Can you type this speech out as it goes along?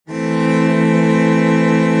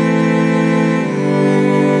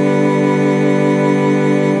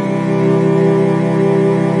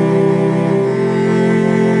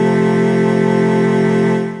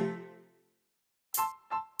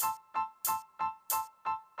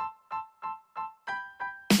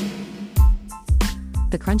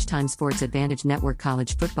The Crunch Time Sports Advantage Network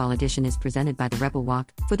College Football Edition is presented by The Rebel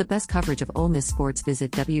Walk. For the best coverage of Ole Miss sports,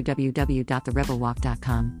 visit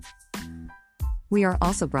www.therebelwalk.com. We are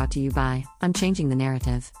also brought to you by I'm Changing the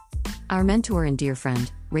Narrative. Our mentor and dear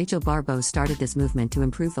friend, Rachel Barbeau, started this movement to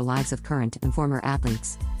improve the lives of current and former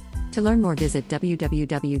athletes. To learn more, visit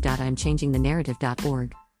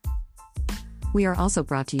www.imchangingthenarrative.org. We are also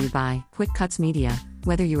brought to you by Quick Cuts Media.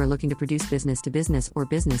 Whether you are looking to produce business-to-business or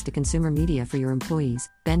business-to-consumer media for your employees,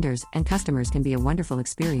 vendors, and customers, can be a wonderful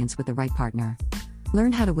experience with the right partner.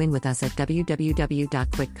 Learn how to win with us at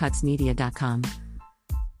www.quickcutsmedia.com.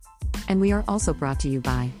 And we are also brought to you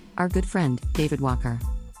by our good friend, David Walker.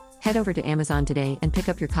 Head over to Amazon today and pick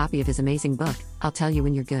up your copy of his amazing book, I'll Tell You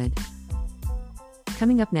When You're Good.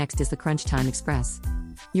 Coming up next is the Crunch Time Express.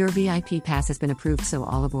 Your VIP pass has been approved, so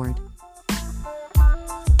all aboard.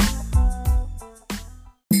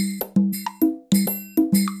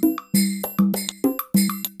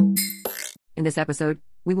 In this episode,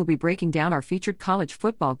 we will be breaking down our featured college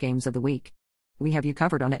football games of the week. We have you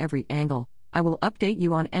covered on every angle. I will update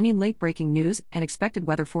you on any late-breaking news and expected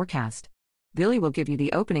weather forecast. Billy will give you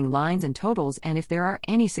the opening lines and totals and if there are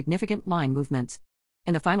any significant line movements.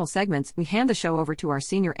 In the final segments, we hand the show over to our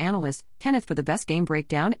senior analyst, Kenneth, for the best game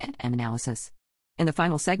breakdown and analysis. In the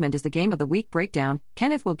final segment is the Game of the Week breakdown.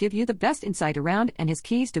 Kenneth will give you the best insight around and his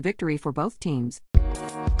keys to victory for both teams.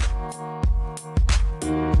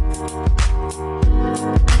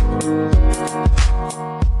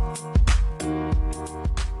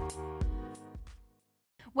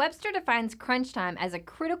 Webster defines crunch time as a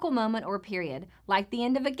critical moment or period, like the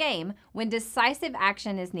end of a game, when decisive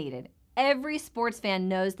action is needed. Every sports fan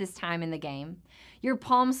knows this time in the game. Your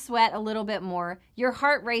palms sweat a little bit more, your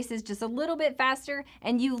heart races just a little bit faster,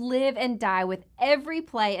 and you live and die with every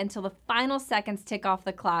play until the final seconds tick off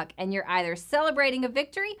the clock and you're either celebrating a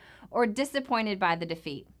victory or disappointed by the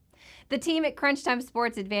defeat. The team at Crunch Time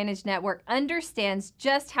Sports Advantage Network understands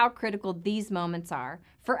just how critical these moments are.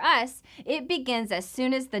 For us, it begins as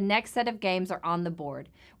soon as the next set of games are on the board.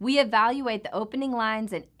 We evaluate the opening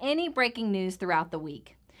lines and any breaking news throughout the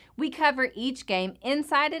week. We cover each game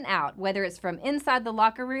inside and out, whether it's from inside the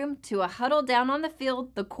locker room to a huddle down on the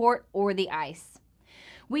field, the court, or the ice.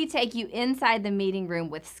 We take you inside the meeting room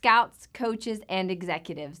with scouts, coaches, and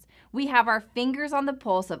executives. We have our fingers on the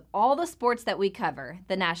pulse of all the sports that we cover: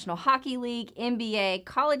 the National Hockey League, NBA,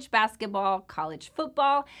 college basketball, college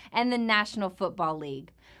football, and the National Football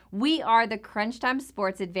League. We are the Crunch Time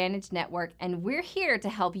Sports Advantage Network, and we're here to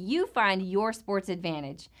help you find your sports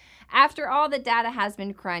advantage. After all the data has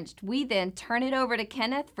been crunched, we then turn it over to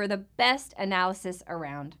Kenneth for the best analysis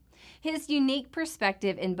around. His unique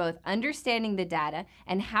perspective in both understanding the data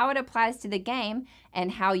and how it applies to the game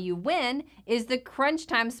and how you win is the Crunch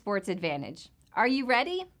Time Sports Advantage. Are you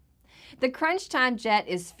ready? The Crunch Time jet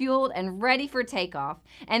is fueled and ready for takeoff,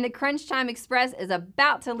 and the Crunch Time Express is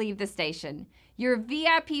about to leave the station. Your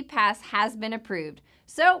VIP pass has been approved,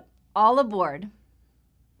 so all aboard.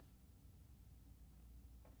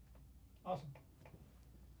 Awesome.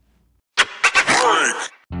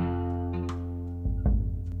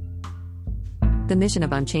 The mission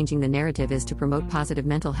of I'm Changing the Narrative is to promote positive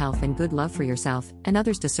mental health and good love for yourself and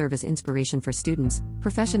others, to serve as inspiration for students,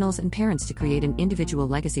 professionals, and parents to create an individual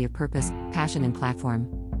legacy of purpose, passion, and platform.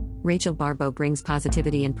 Rachel Barbeau brings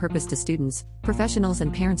positivity and purpose to students, professionals,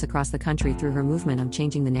 and parents across the country through her movement I'm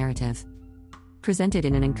Changing the Narrative. Presented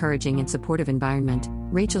in an encouraging and supportive environment,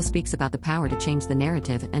 Rachel speaks about the power to change the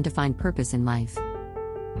narrative and to find purpose in life.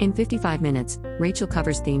 In 55 minutes, Rachel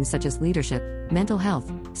covers themes such as leadership, mental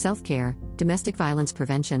health, self-care, domestic violence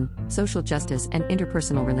prevention, social justice, and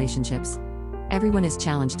interpersonal relationships. Everyone is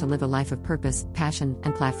challenged to live a life of purpose, passion,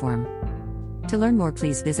 and platform. To learn more,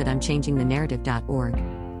 please visit imchangingthenarrative.org.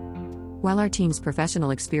 While our team's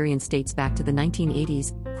professional experience dates back to the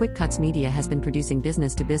 1980s, Quick Cuts Media has been producing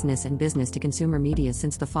business-to-business and business-to-consumer media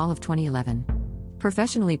since the fall of 2011.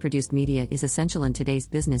 Professionally produced media is essential in today's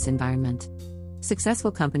business environment.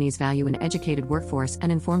 Successful companies value an educated workforce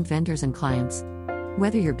and informed vendors and clients.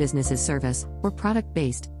 Whether your business is service or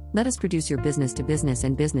product-based, let us produce your business-to-business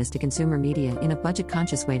and business-to-consumer media in a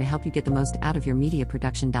budget-conscious way to help you get the most out of your media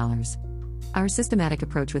production dollars. Our systematic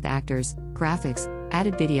approach with actors, graphics,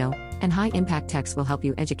 added video, and high-impact text will help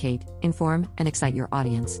you educate, inform, and excite your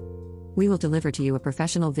audience. We will deliver to you a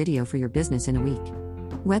professional video for your business in a week.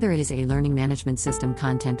 Whether it is a learning management system,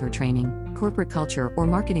 content or training, corporate culture, or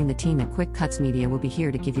marketing, the team at Quick Cuts Media will be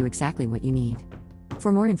here to give you exactly what you need.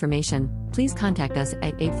 For more information, please contact us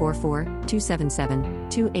at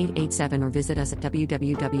 844-277-2887 or visit us at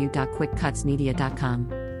www.quickcutsmedia.com.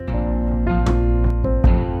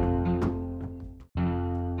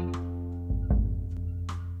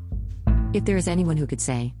 If there is anyone who could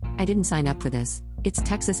say, "I didn't sign up for this," it's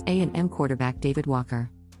Texas A&M quarterback David Walker.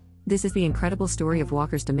 This is the incredible story of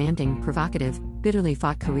Walker's demanding, provocative, bitterly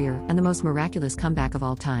fought career and the most miraculous comeback of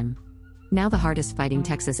all time. Now the hardest-fighting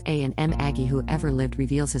Texas A&M Aggie who ever lived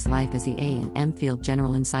reveals his life as the A&M field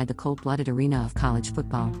general inside the cold-blooded arena of college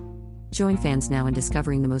football. Join fans now in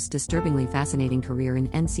discovering the most disturbingly fascinating career in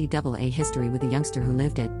NCAA history with a youngster who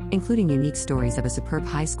lived it, including unique stories of a superb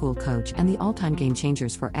high school coach and the all-time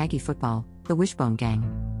game-changers for Aggie football, the Wishbone Gang.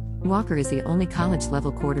 Walker is the only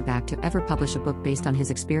college-level quarterback to ever publish a book based on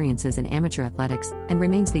his experiences in amateur athletics, and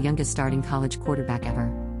remains the youngest starting college quarterback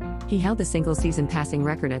ever. He held the single-season passing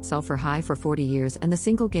record at Sulphur High for 40 years and the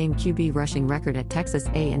single-game QB rushing record at Texas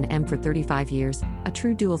A&M for 35 years, a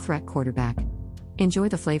true dual-threat quarterback. Enjoy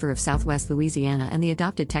the flavor of Southwest Louisiana and the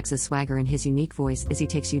adopted Texas swagger in his unique voice as he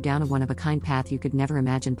takes you down a one-of-a-kind path you could never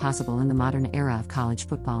imagine possible in the modern era of college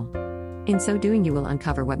football. In so doing, you will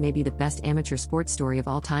uncover what may be the best amateur sports story of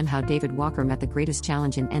all time: how David Walker met the greatest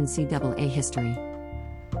challenge in NCAA history.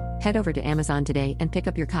 Head over to Amazon today and pick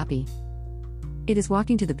up your copy. It is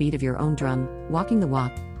walking to the beat of your own drum, walking the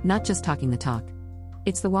walk, not just talking the talk.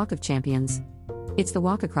 It's the walk of champions. It's the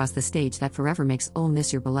walk across the stage that forever makes Ole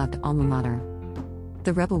Miss your beloved alma mater.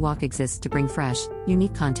 The Rebel Walk exists to bring fresh,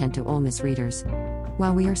 unique content to Ole Miss readers.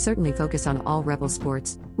 While we are certainly focused on all Rebel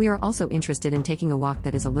sports, we are also interested in taking a walk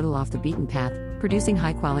that is a little off the beaten path, producing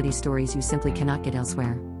high-quality stories you simply cannot get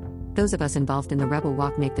elsewhere. Those of us involved in the Rebel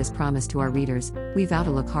Walk make this promise to our readers: we vow to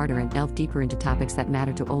look harder and delve deeper into topics that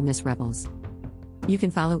matter to Ole Miss Rebels. You can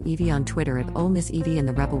follow Evie on Twitter at Ole Miss Evie and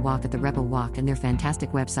The Rebel Walk at The Rebel Walk and their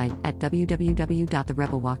fantastic website at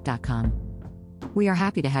www.therebelwalk.com. We are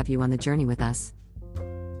happy to have you on the journey with us.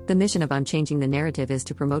 The mission of I'm Changing the Narrative is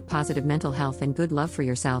to promote positive mental health and good love for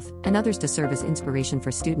yourself and others, to serve as inspiration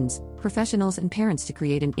for students, professionals, and parents to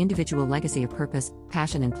create an individual legacy of purpose,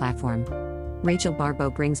 passion, and platform. Rachel Barbeau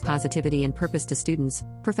brings positivity and purpose to students,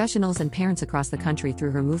 professionals, and parents across the country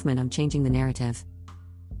through her movement I'm Changing the Narrative.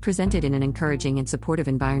 Presented in an encouraging and supportive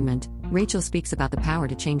environment, Rachel speaks about the power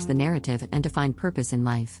to change the narrative and to find purpose in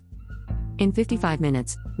life. In 55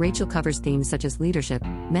 minutes, Rachel covers themes such as leadership,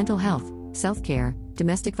 mental health, self-care,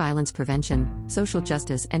 domestic violence prevention, social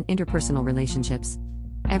justice, and interpersonal relationships.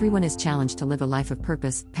 Everyone is challenged to live a life of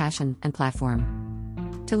purpose, passion, and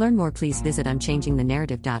platform. To learn more, please visit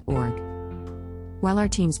I'mChangingTheNarrative.org. While our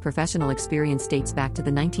team's professional experience dates back to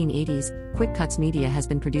the 1980s, Quick Cuts Media has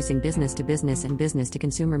been producing business-to-business and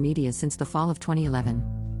business-to-consumer media since the fall of 2011.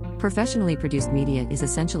 Professionally produced media is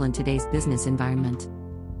essential in today's business environment.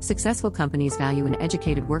 Successful companies value an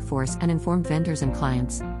educated workforce and informed vendors and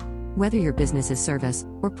clients. Whether your business is service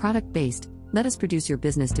or product-based, let us produce your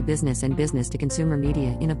business-to-business and business-to-consumer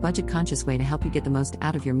media in a budget-conscious way to help you get the most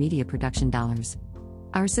out of your media production dollars.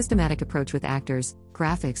 Our systematic approach with actors,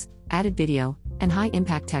 graphics, added video, and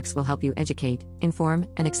high-impact text will help you educate, inform,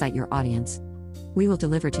 and excite your audience. We will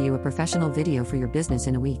deliver to you a professional video for your business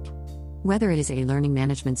in a week. Whether it is a learning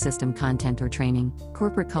management system, content or training,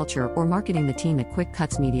 corporate culture, or marketing, the team at Quick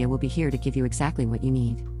Cuts Media will be here to give you exactly what you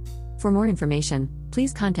need. For more information,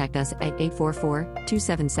 please contact us at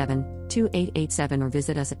 844-277-2887 or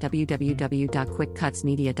visit us at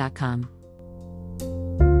www.quickcutsmedia.com.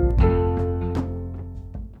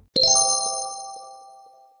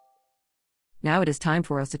 Now it is time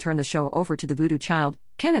for us to turn the show over to the Voodoo Child,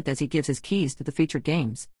 Kenneth, as he gives his keys to the featured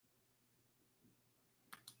games.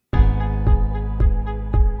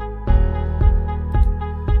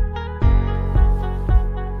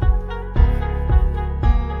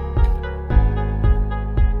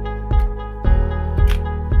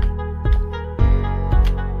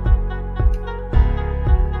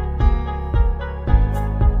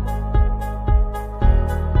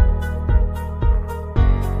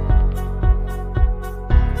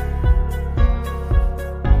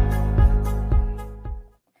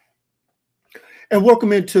 And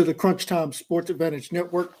welcome into the Crunch Time Sports Advantage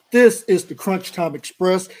Network. This is the Crunch Time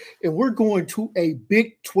Express, and we're going to a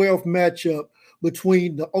Big 12 matchup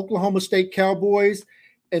between the Oklahoma State Cowboys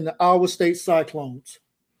and the Iowa State Cyclones.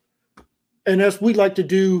 And as we like to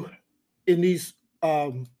do in these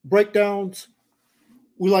breakdowns,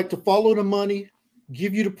 we like to follow the money,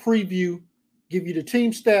 give you the preview, give you the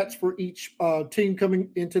team stats for each team coming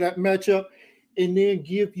into that matchup, and then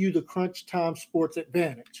give you the Crunch Time Sports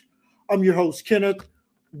Advantage. I'm your host, Kenneth.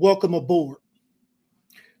 Welcome aboard.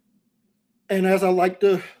 And as I like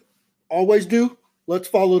to always do, let's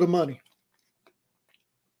follow the money.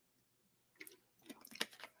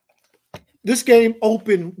 This game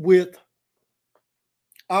opened with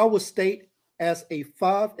Iowa State as a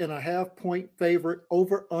 5.5 point favorite,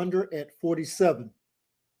 over under at 47.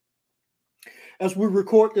 As we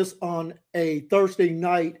record this on a Thursday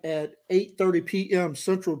night at 8:30 p.m.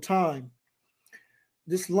 Central Time,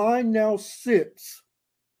 this line now sits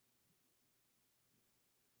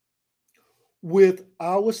with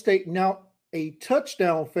Iowa State now a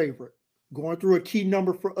touchdown favorite, going through a key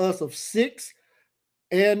number for us of 6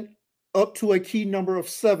 and up to a key number of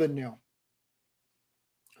 7 now.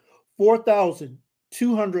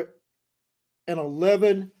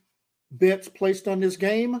 4,211 bets placed on this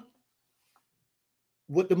game.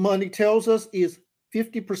 What the money tells us is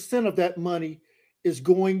 50% of that money is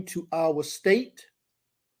going to Iowa State.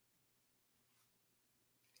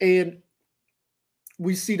 And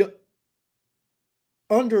we see the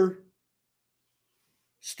under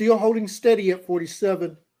still holding steady at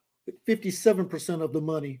 47, with 57% of the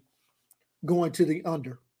money going to the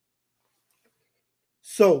under.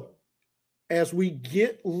 So as we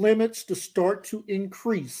get limits to start to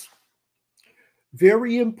increase,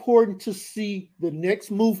 very important to see the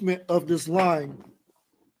next movement of this line.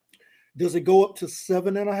 Does it go up to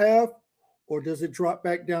 7.5 or does it drop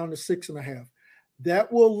back down to 6.5?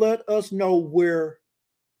 That will let us know where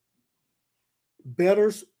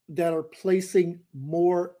bettors that are placing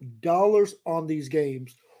more dollars on these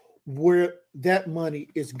games, where that money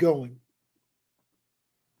is going.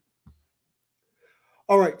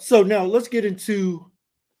 All right, so now let's get into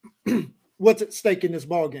what's at stake in this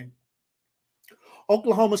ball game.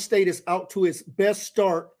 Oklahoma State is out to its best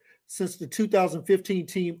start since the 2015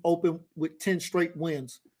 team opened with 10 straight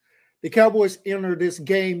wins. The Cowboys entered this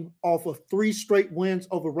game off of 3 straight wins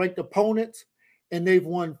over ranked opponents, and they've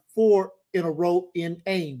won 4 in a row in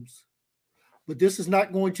Ames. But this is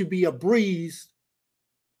not going to be a breeze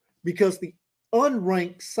because the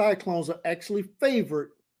unranked Cyclones are actually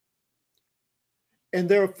favored, and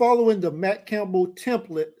they're following the Matt Campbell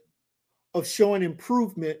template of showing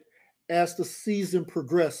improvement as the season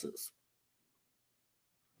progresses.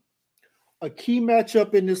 A key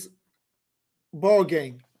matchup in this ball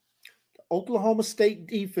game, the Oklahoma State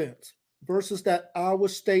defense versus that Iowa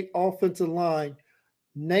State offensive line,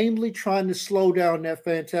 namely trying to slow down that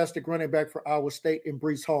fantastic running back for Iowa State in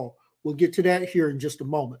Breece Hall. We'll get to that here in just a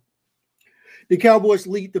moment. The Cowboys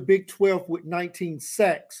lead the Big 12 with 19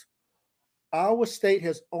 sacks. Iowa State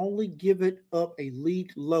has only given up a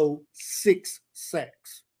league low 6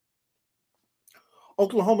 sacks.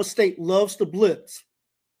 Oklahoma State loves to blitz,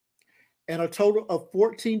 and a total of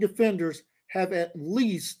 14 defenders have at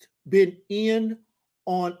least been in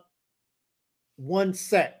on 1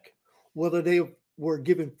 sack, whether they were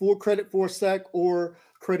given full credit for a sack or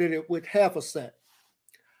credited with half a sack.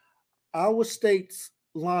 Iowa State's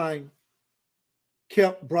line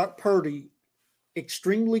kept Brock Purdy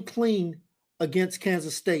extremely clean against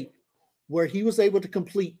Kansas State, where he was able to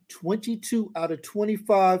complete 22 out of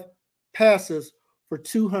 25 passes for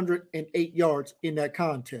 208 yards in that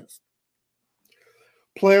contest.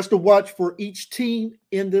 Players to watch for each team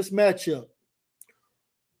in this matchup.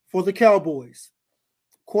 For the Cowboys,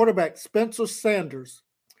 quarterback Spencer Sanders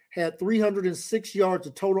had 306 yards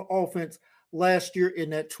of total offense last year in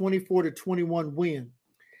that 24-21 win.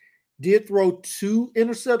 Did throw 2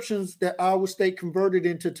 interceptions that Iowa State converted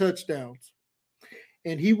into touchdowns.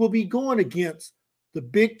 And he will be going against the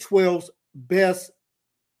Big 12's best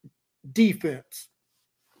defense.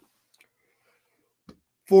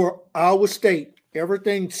 For Iowa State,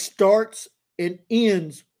 everything starts and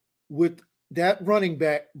ends with that running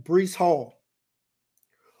back, Breece Hall.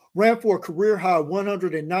 Ran for a career-high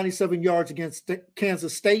 197 yards against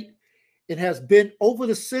Kansas State and has been over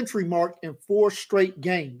the century mark in 4 straight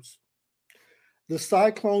games. The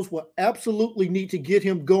Cyclones will absolutely need to get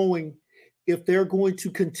him going if they're going to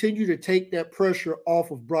continue to take that pressure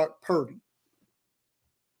off of Brock Purdy.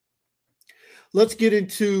 Let's get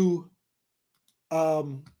into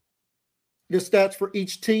the stats for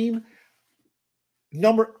each team.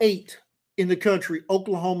 Number 8 in the country,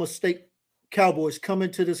 Oklahoma State Cowboys come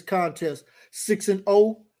into this contest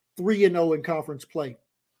 6-0, 3-0 in conference play.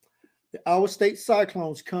 The Iowa State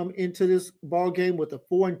Cyclones come into this ball game with a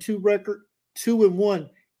 4-2 record, 2-1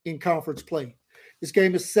 in conference play. This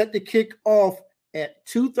game is set to kick off at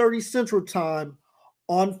 2:30 Central Time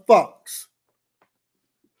on Fox.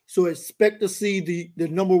 So expect to see the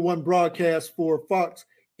number 1 broadcast for Fox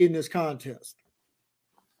in this contest.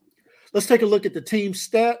 Let's take a look at the team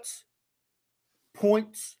stats,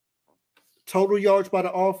 points, total yards by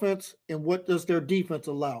the offense, and what does their defense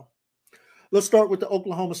allow. Let's start with the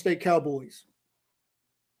Oklahoma State Cowboys.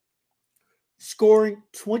 Scoring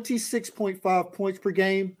 26.5 points per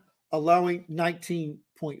game, allowing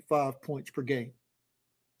 19.5 points per game.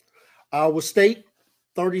 Iowa State,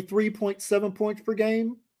 33.7 points per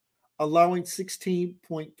game, allowing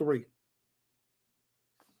 16.3.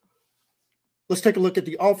 Let's take a look at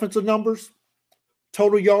the offensive numbers.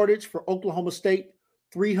 Total yardage for Oklahoma State,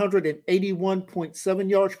 381.7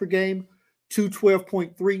 yards per game,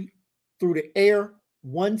 212.3 through the air,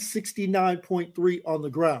 169.3 on the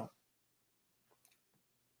ground.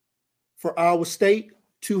 For Iowa State,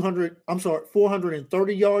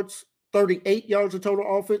 430 yards, 38 yards of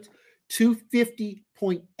total offense,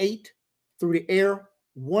 250.8 through the air,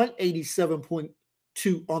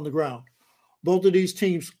 187.2 on the ground. Both of these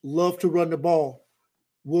teams love to run the ball.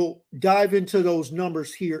 We'll dive into those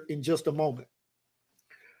numbers here in just a moment.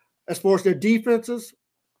 As far as their defenses,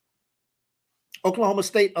 Oklahoma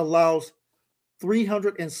State allows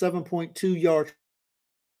 307.2 yards,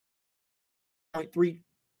 3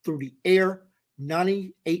 through the air,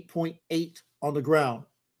 98.8 on the ground.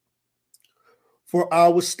 For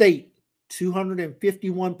Iowa State,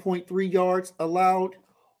 251.3 yards allowed,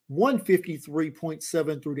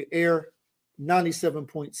 153.7 through the air,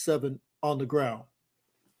 97.7 on the ground.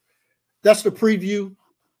 That's the preview.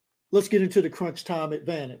 Let's get into the crunch time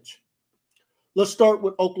advantage. Let's start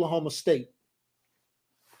with Oklahoma State.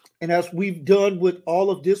 And as we've done with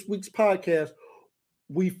all of this week's podcast,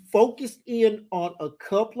 we focused in on a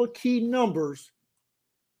couple of key numbers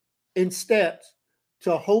and stats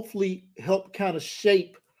to hopefully help kind of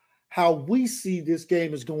shape how we see this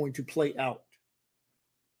game is going to play out.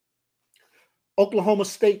 Oklahoma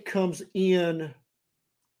State comes in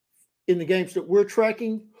the games that we're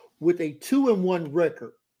tracking with a 2-1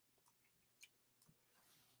 record,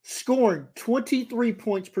 scoring 23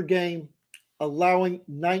 points per game, allowing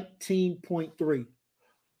 19.3,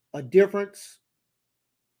 a difference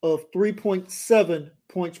of 3.7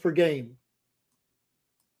 points per game.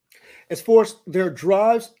 As far as their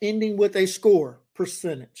drives ending with a score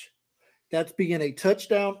percentage, that's being a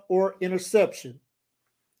touchdown or interception.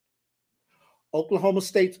 Oklahoma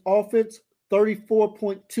State's offense,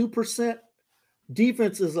 34.2%.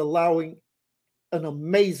 Defense is allowing an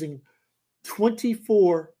amazing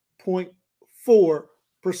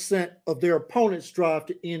 24.4% of their opponent's drive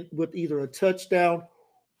to end with either a touchdown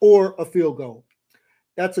or a field goal.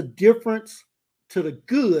 That's a difference to the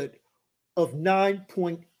good of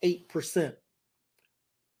 9.8%.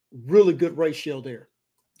 Really good ratio there.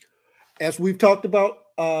 As we've talked about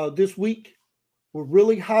this week, we're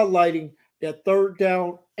really highlighting that third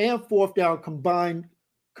down and fourth down combined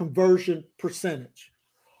conversion percentage.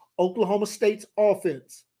 Oklahoma State's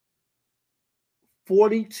offense,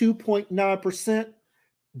 42.9%.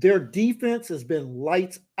 Their defense has been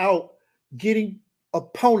lights out, getting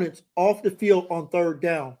opponents off the field on third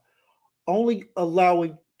down, only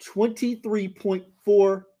allowing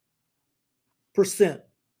 23.4%.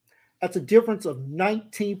 That's a difference of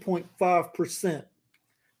 19.5%.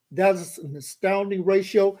 That is an astounding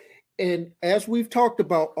ratio. And as we've talked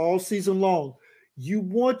about all season long, you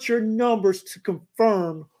want your numbers to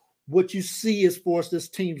confirm what you see as far as this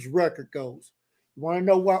team's record goes. You want to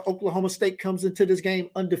know why Oklahoma State comes into this game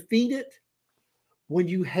undefeated? When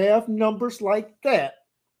you have numbers like that,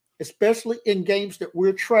 especially in games that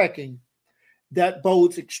we're tracking, that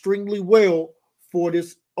bodes extremely well for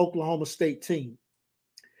this Oklahoma State team.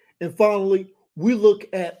 And finally, we look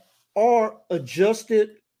at our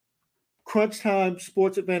adjusted crunch time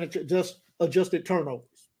sports advantage adjusted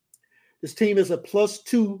turnovers. This team is a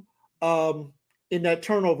 +2 in that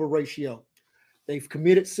turnover ratio. They've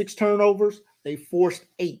committed 6 turnovers. They forced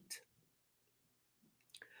 8.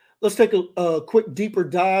 Let's take a quick deeper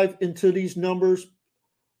dive into these numbers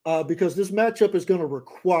because this matchup is going to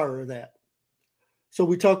require that. So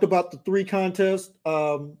we talked about the 3 contests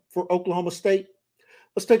for Oklahoma State.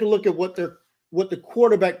 Let's take a look at what the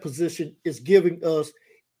quarterback position is giving us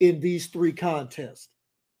in these 3 contests.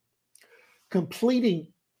 Completing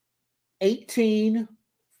 18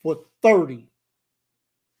 for 30,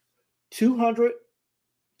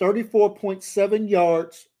 234.7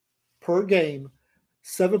 yards per game,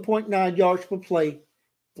 7.9 yards per play,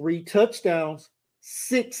 3 touchdowns,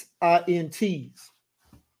 6 INTs.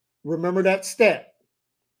 Remember that stat.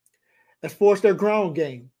 As far as their ground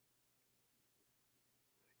game,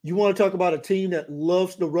 you want to talk about a team that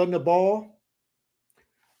loves to run the ball?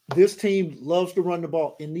 This team loves to run the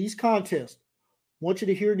ball. In these contests, I want you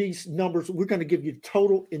to hear these numbers. We're going to give you the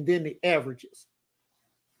total and then the averages.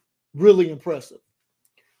 Really impressive.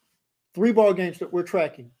 3 ball games that we're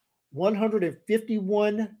tracking.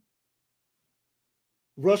 151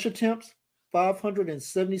 rush attempts,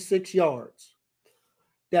 576 yards.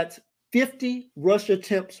 That's 50 rush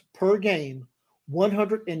attempts per game,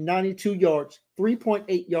 192 yards,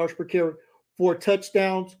 3.8 yards per carry, 4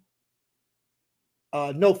 touchdowns,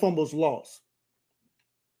 no fumbles lost.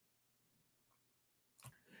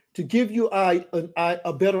 To give you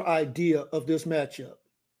a better idea of this matchup,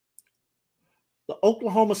 the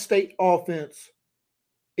Oklahoma State offense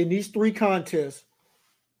in these three contests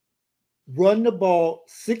run the ball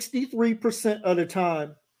 63% of the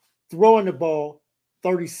time, throwing the ball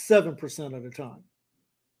 37% of the time.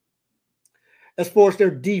 As far as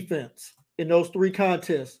their defense in those three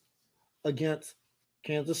contests against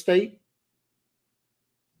Kansas State,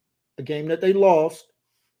 a game that they lost,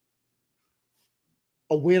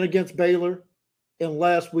 a win against Baylor, and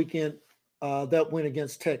last weekend, that win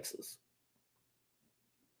against Texas.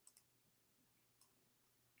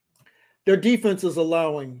 Their defense is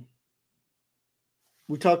allowing,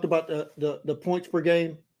 we talked about the points per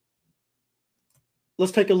game.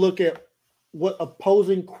 Let's take a look at what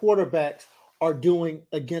opposing quarterbacks are doing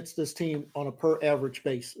against this team on a per average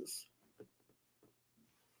basis.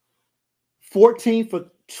 14 for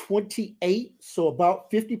 28, so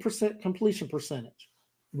about 50% completion percentage.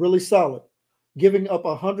 Really solid. Giving up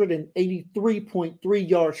 183.3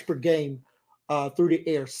 yards per game through the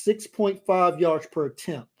air, 6.5 yards per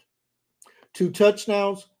attempt. 2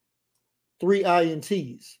 touchdowns, 3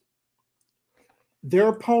 INTs. Their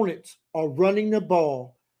opponents are running the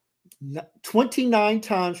ball 29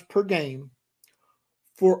 times per game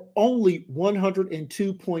for only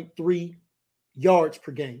 102.3 yards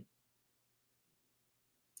per game.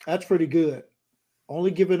 That's pretty good.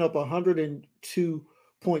 Only giving up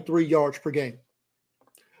 102.3 yards per game.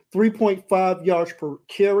 3.5 yards per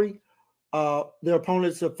carry. Their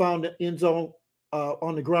opponents have found the end zone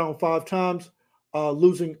on the ground 5 times,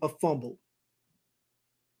 losing a fumble.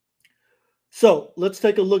 So let's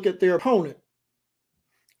take a look at their opponent,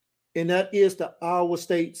 and that is the Iowa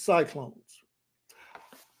State Cyclones.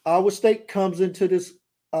 Iowa State comes into this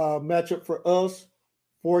matchup for us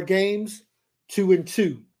 4 games,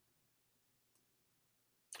 2-2.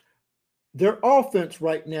 Their offense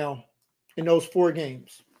right now in those 4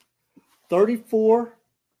 games,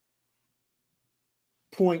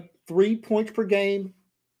 34.3 points per game,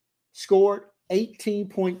 scored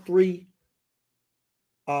 18.3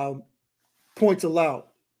 points allowed,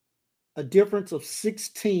 a difference of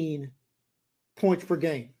 16 points per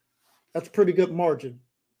game. That's a pretty good margin.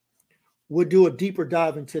 We'll do a deeper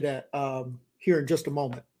dive into that here in just a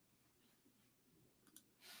moment.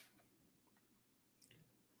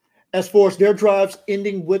 As far as their drives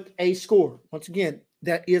ending with a score, once again,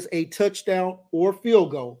 that is a touchdown or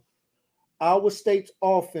field goal. Iowa State's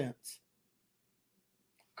offense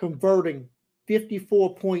converting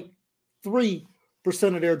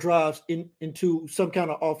 54.3% of their drives into some kind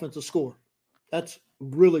of offensive score. That's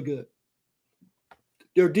really good.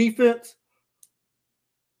 Their defense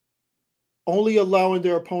only allowing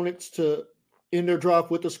their opponents to end their drive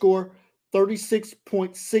with a score,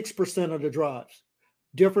 36.6% of the drives.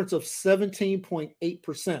 Difference of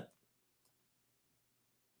 17.8%.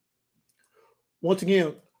 Once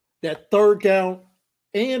again, that 3rd down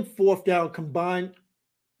and 4th down combined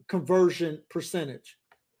conversion percentage.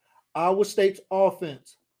 Iowa State's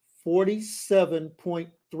offense,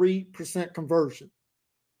 47.3% conversion.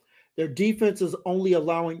 Their defense is only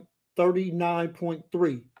allowing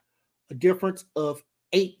 39.3, a difference of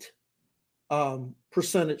 8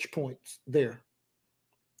 percentage points there.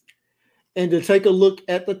 And to take a look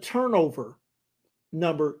at the turnover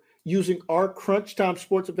number using our Crunch Time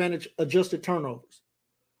Sports Advantage adjusted turnovers.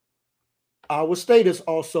 Iowa State is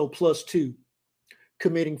also +2,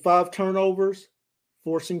 committing 5 turnovers,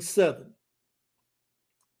 forcing 7.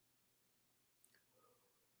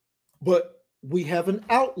 But we have an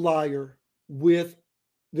outlier with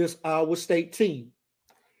this Iowa State team.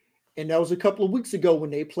 And that was a couple of weeks ago when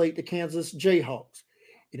they played the Kansas Jayhawks.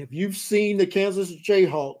 And if you've seen the Kansas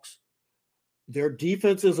Jayhawks, their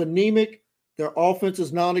defense is anemic. Their offense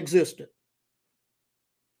is non-existent.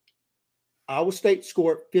 Iowa State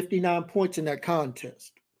scored 59 points in that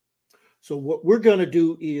contest. So what we're going to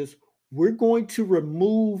do is we're going to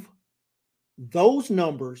remove those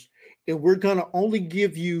numbers, and we're going to only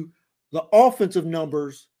give you the offensive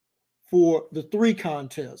numbers for the 3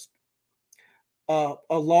 contests. A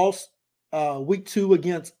loss week 2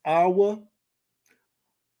 against Iowa,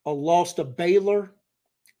 a loss to Baylor,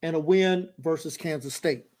 and a win versus Kansas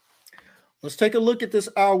State. Let's take a look at this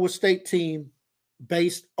Iowa State team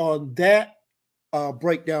based on that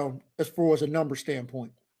breakdown as far as a number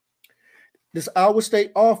standpoint. This Iowa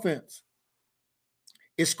State offense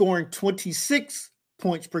is scoring 26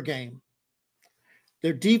 points per game.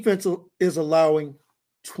 Their defense is allowing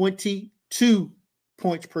 22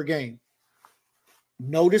 points per game.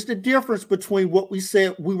 Notice the difference between what we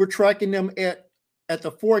said we were tracking them at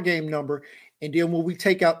the 4-game number, and then when we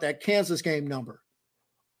take out that Kansas game number.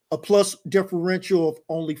 a plus differential of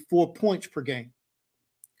only 4 points per game.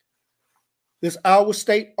 This Iowa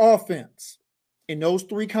State offense, in those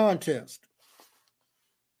 3 contests,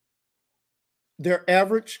 their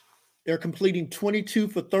average, they're completing 22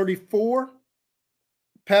 for 34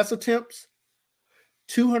 pass attempts,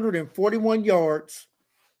 241 yards,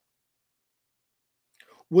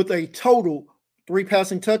 with a total 3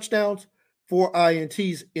 passing touchdowns, 4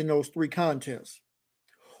 INTs in those 3 contests.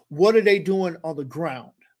 What are they doing on the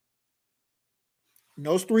ground? In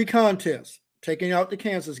those 3 contests, taking out the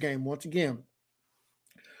Kansas game once again,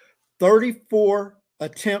 34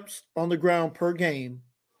 attempts on the ground per game,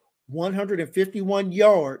 151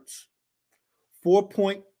 yards,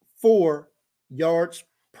 4.4 yards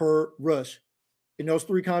per rush. In those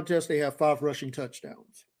 3 contests, they have 5 rushing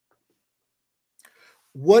touchdowns.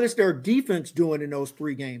 What is their defense doing in those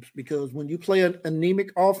 3 games? Because when you play an anemic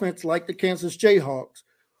offense like the Kansas Jayhawks,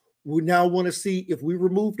 we now want to see, if we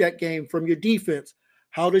remove that game from your defense,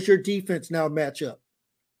 how does your defense now match up?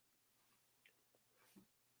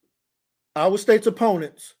 Iowa State's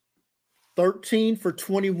opponents, 13 for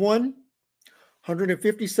 21,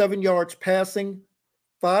 157 yards passing,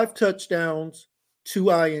 5 touchdowns, 2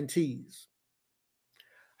 INTs.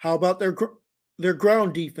 How about their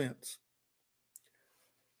ground defense?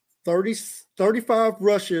 35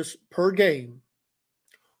 rushes per game,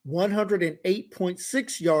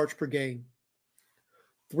 108.6 yards per game,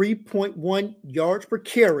 3.1 yards per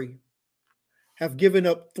carry, have given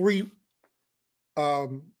up 3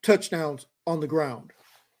 touchdowns on the ground.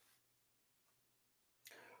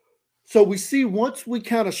 So we see, once we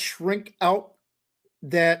kind of shrink out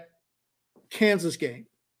that Kansas game,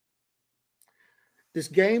 this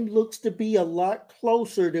game looks to be a lot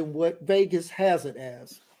closer than what Vegas has it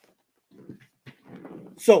as.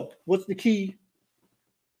 So what's the key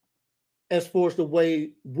as far as the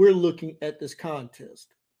way we're looking at this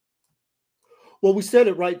contest? Well, we said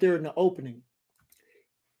it right there in the opening.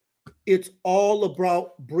 It's all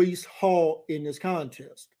about Breece Hall in this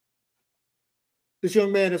contest. This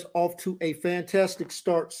young man is off to a fantastic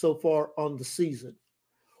start so far on the season.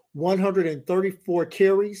 134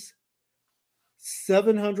 carries,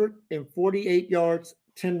 748 yards,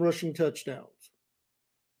 10 rushing touchdowns.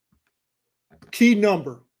 Key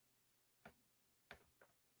number: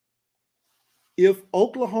 if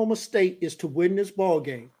Oklahoma State is to win this ball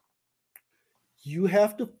game, you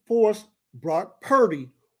have to force Brock Purdy,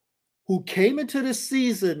 who came into this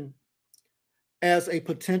season as a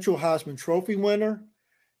potential Heisman Trophy winner,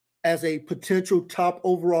 as a potential top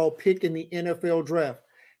overall pick in the NFL draft,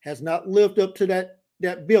 has not lived up to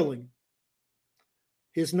that billing.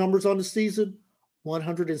 His numbers on the season: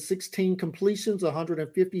 116 completions,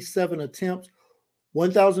 157 attempts,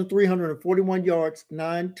 1,341 yards,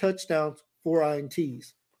 9 touchdowns, 4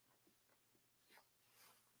 INTs.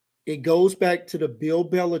 It goes back to the Bill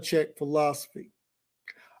Belichick philosophy.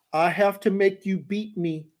 I have to make you beat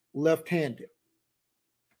me left-handed.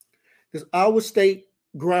 This Iowa State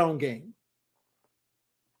ground game,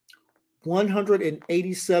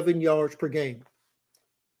 187 yards per game.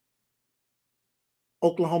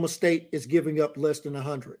 Oklahoma State is giving up less than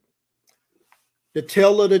 100. The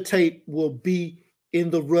tail of the tape will be in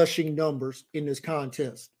the rushing numbers in this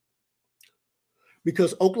contest,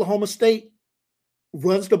 because Oklahoma State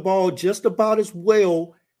runs the ball just about as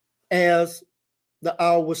well as the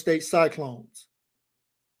Iowa State Cyclones.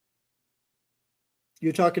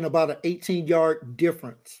 You're talking about an 18-yard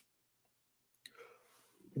difference.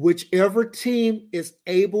 Whichever team is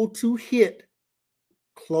able to hit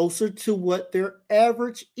closer to what their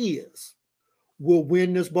average is will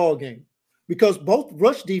win this ball game, because both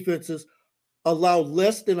rush defenses allow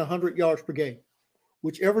less than 100 yards per game.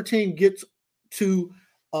 Whichever team gets to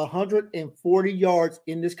 140 yards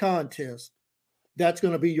in this contest, that's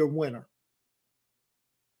going to be your winner.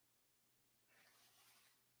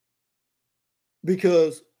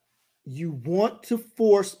 Because you want to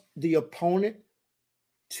force the opponent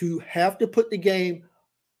to have to put the game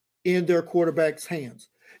in their quarterback's hands.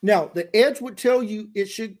 Now, the edge would tell you it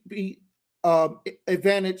should be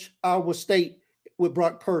advantage Iowa State with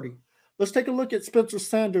Brock Purdy. Let's take a look at Spencer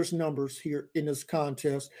Sanders' numbers here in this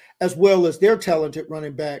contest, as well as their talented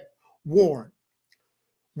running back, Warren.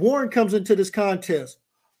 Warren comes into this contest,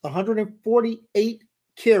 148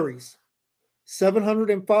 carries,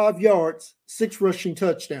 705 yards, 6 rushing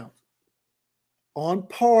touchdowns, on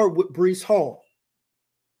par with Breece Hall.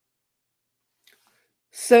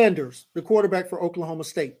 Sanders, the quarterback for Oklahoma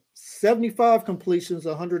State, 75 completions,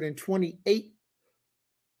 128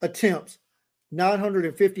 attempts,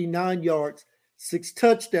 959 yards, 6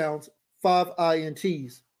 touchdowns, 5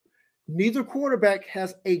 INTs. Neither quarterback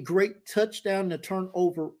has a great touchdown to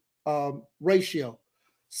turnover ratio.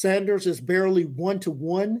 Sanders is barely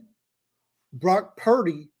 1-to-1. Brock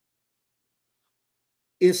Purdy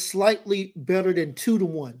is slightly better than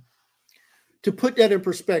 2-to-1. To put that in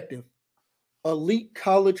perspective, elite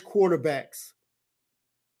college quarterbacks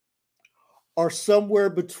are somewhere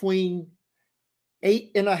between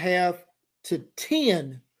 8.5 to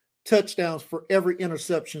 10 touchdowns for every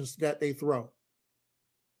interceptions that they throw.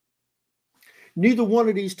 Neither one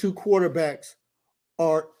of these two quarterbacks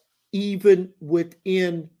are even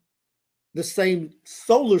within the same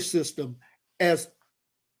solar system as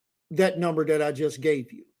that number that I just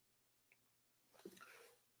gave you.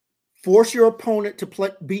 Force your opponent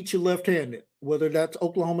to beat you left-handed, whether that's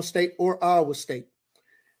Oklahoma State or Iowa State.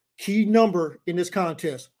 Key number in this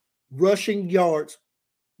contest, rushing yards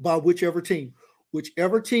by whichever team.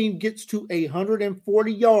 Whichever team gets to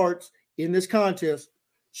 140 yards in this contest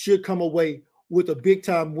should come away with a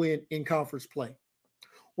big-time win in conference play. I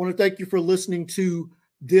want to thank you for listening to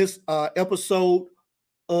this episode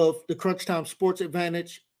of the Crunch Time Sports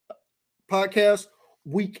Advantage podcast,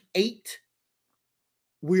 Week 8.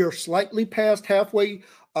 We are slightly past halfway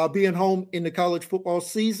being home in the college football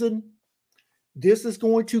season. This is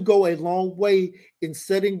going to go a long way in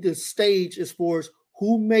setting the stage as far as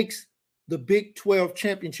who makes the Big 12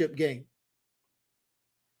 championship game.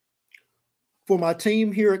 For my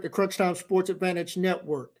team here at the Crunch Time Sports Advantage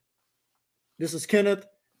Network, this is Kenneth,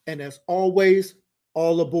 and as always,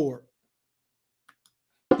 all aboard.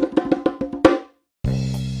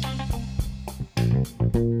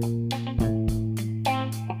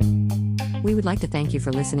 We would like to thank you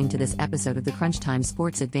for listening to this episode of the Crunch Time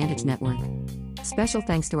Sports Advantage Network. Special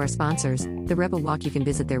thanks to our sponsors, The Rebel Walk. You can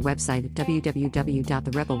visit their website at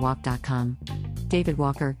www.therebelwalk.com. David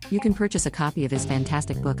Walker, you can purchase a copy of his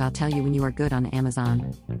fantastic book, I'll Tell You When You Are Good, on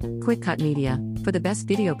Amazon. Quick Cut Media, for the best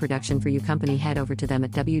video production for your company, head over to them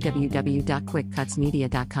at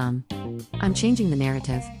www.quickcutsmedia.com. I'm Changing the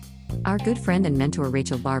Narrative. Our good friend and mentor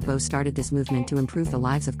Rachel Barbeau started this movement to improve the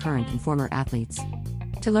lives of current and former athletes.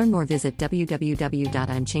 To learn more, visit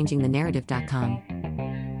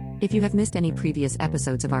www.imchangingthenarrative.com. If you have missed any previous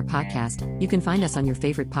episodes of our podcast, you can find us on your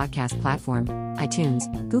favorite podcast platform: iTunes,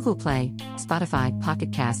 Google Play, Spotify,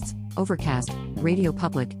 Pocket Casts, Overcast, Radio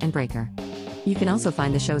Public, and Breaker. You can also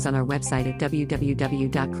find the shows on our website at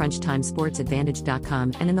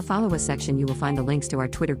www.crunchtimesportsadvantage.com, and in the Follow Us section you will find the links to our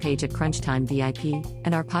Twitter page at CrunchTimeVIP,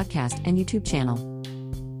 and our podcast and YouTube channel.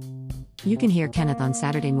 You can hear Kenneth on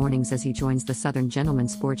Saturday mornings as he joins the Southern Gentleman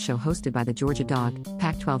Sports Show hosted by the Georgia Dog,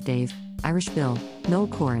 Pac-12 Dave, Irish Bill, Noel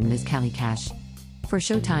Core, and Ms. Callie Cash. For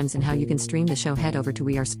show times and how you can stream the show, head over to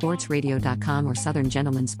wearesportsradio.com or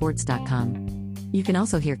southerngentlemansports.com. You can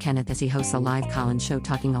also hear Kenneth as he hosts a live call-in show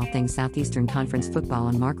talking all things Southeastern Conference football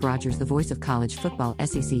on Mark Rogers, the Voice of College Football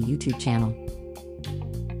SEC YouTube channel.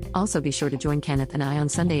 Also be sure to join Kenneth and I on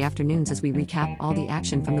Sunday afternoons as we recap all the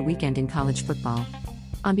action from the weekend in college football.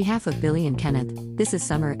 On behalf of Billy and Kenneth, this is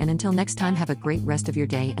Summer, and until next time, have a great rest of your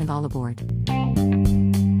day and all aboard.